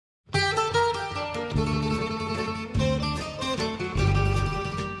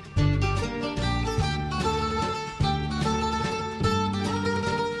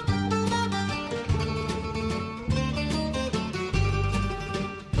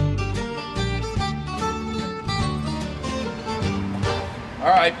All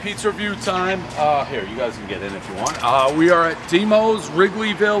right, pizza review time. Here, you guys can get in if you want. We are at Dimo's,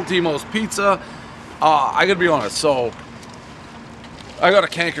 Wrigleyville, Dimo's Pizza. I gotta be honest, so I got a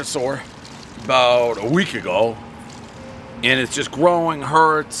canker sore about a week ago, and it's just growing,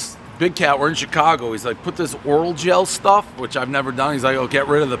 hurts. Big Cat, we're in Chicago. He's like, put this oral gel stuff, which I've never done. He's like, oh, get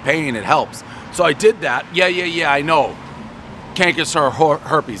rid of the pain, it helps. So I did that. Yeah, I know. Canker sore,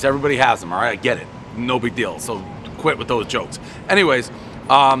 herpes, everybody has them, all right? I get it. No big deal. So quit with those jokes. Anyways,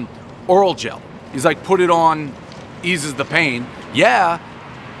 oral gel. He's like, put it on, eases the pain. Yeah.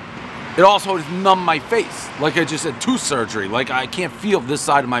 It also has numbed my face. Like I just had tooth surgery. Like I can't feel this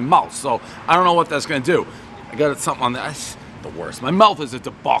side of my mouth. So I don't know what that's gonna do. I got something on that. The worst. My mouth is a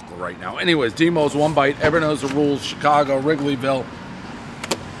debacle right now. Anyways, Dimo's, one bite. Everyone knows the rules. Chicago, Wrigleyville.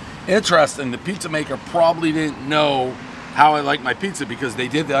 Interesting. The pizza maker probably didn't know how I like my pizza because they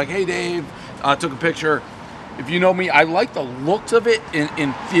did. They're like, hey Dave, took a picture. If you know me, I like the looks of it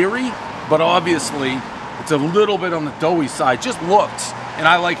in theory, but obviously it's a little bit on the doughy side. Just looks, and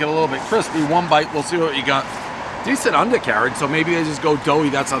I like it a little bit crispy. One bite, we'll see what you got. Decent undercarriage, so maybe they just go doughy.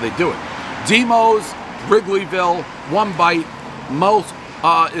 That's how they do it. Dimo's, Wrigleyville, one bite. Mouth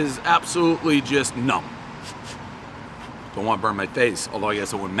is absolutely just numb. Don't want to burn my face, although I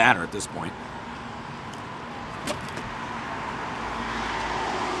guess it wouldn't matter at this point.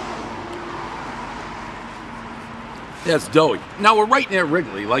 Yeah, it's doughy. Now we're right near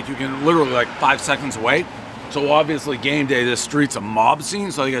Wrigley, like you can literally like 5 seconds away. So obviously game day, this street's a mob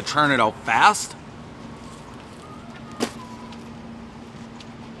scene, so you gotta turn it out fast.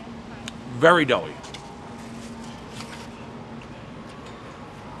 Very doughy.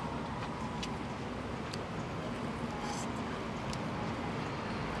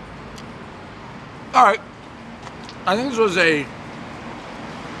 All right, I think this was a,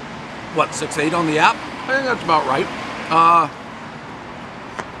 what, 6.8 on the app? I think that's about right.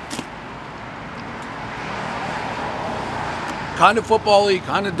 Kind of football-y,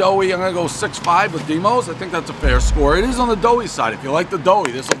 kind of doughy. I'm gonna go 6.5 with Dimo's. I think that's a fair score. It is on the doughy side. If you like the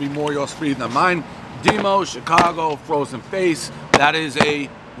doughy, this will be more your speed than mine. Dimo, Chicago, frozen face. That is a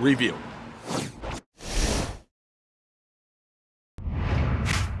review.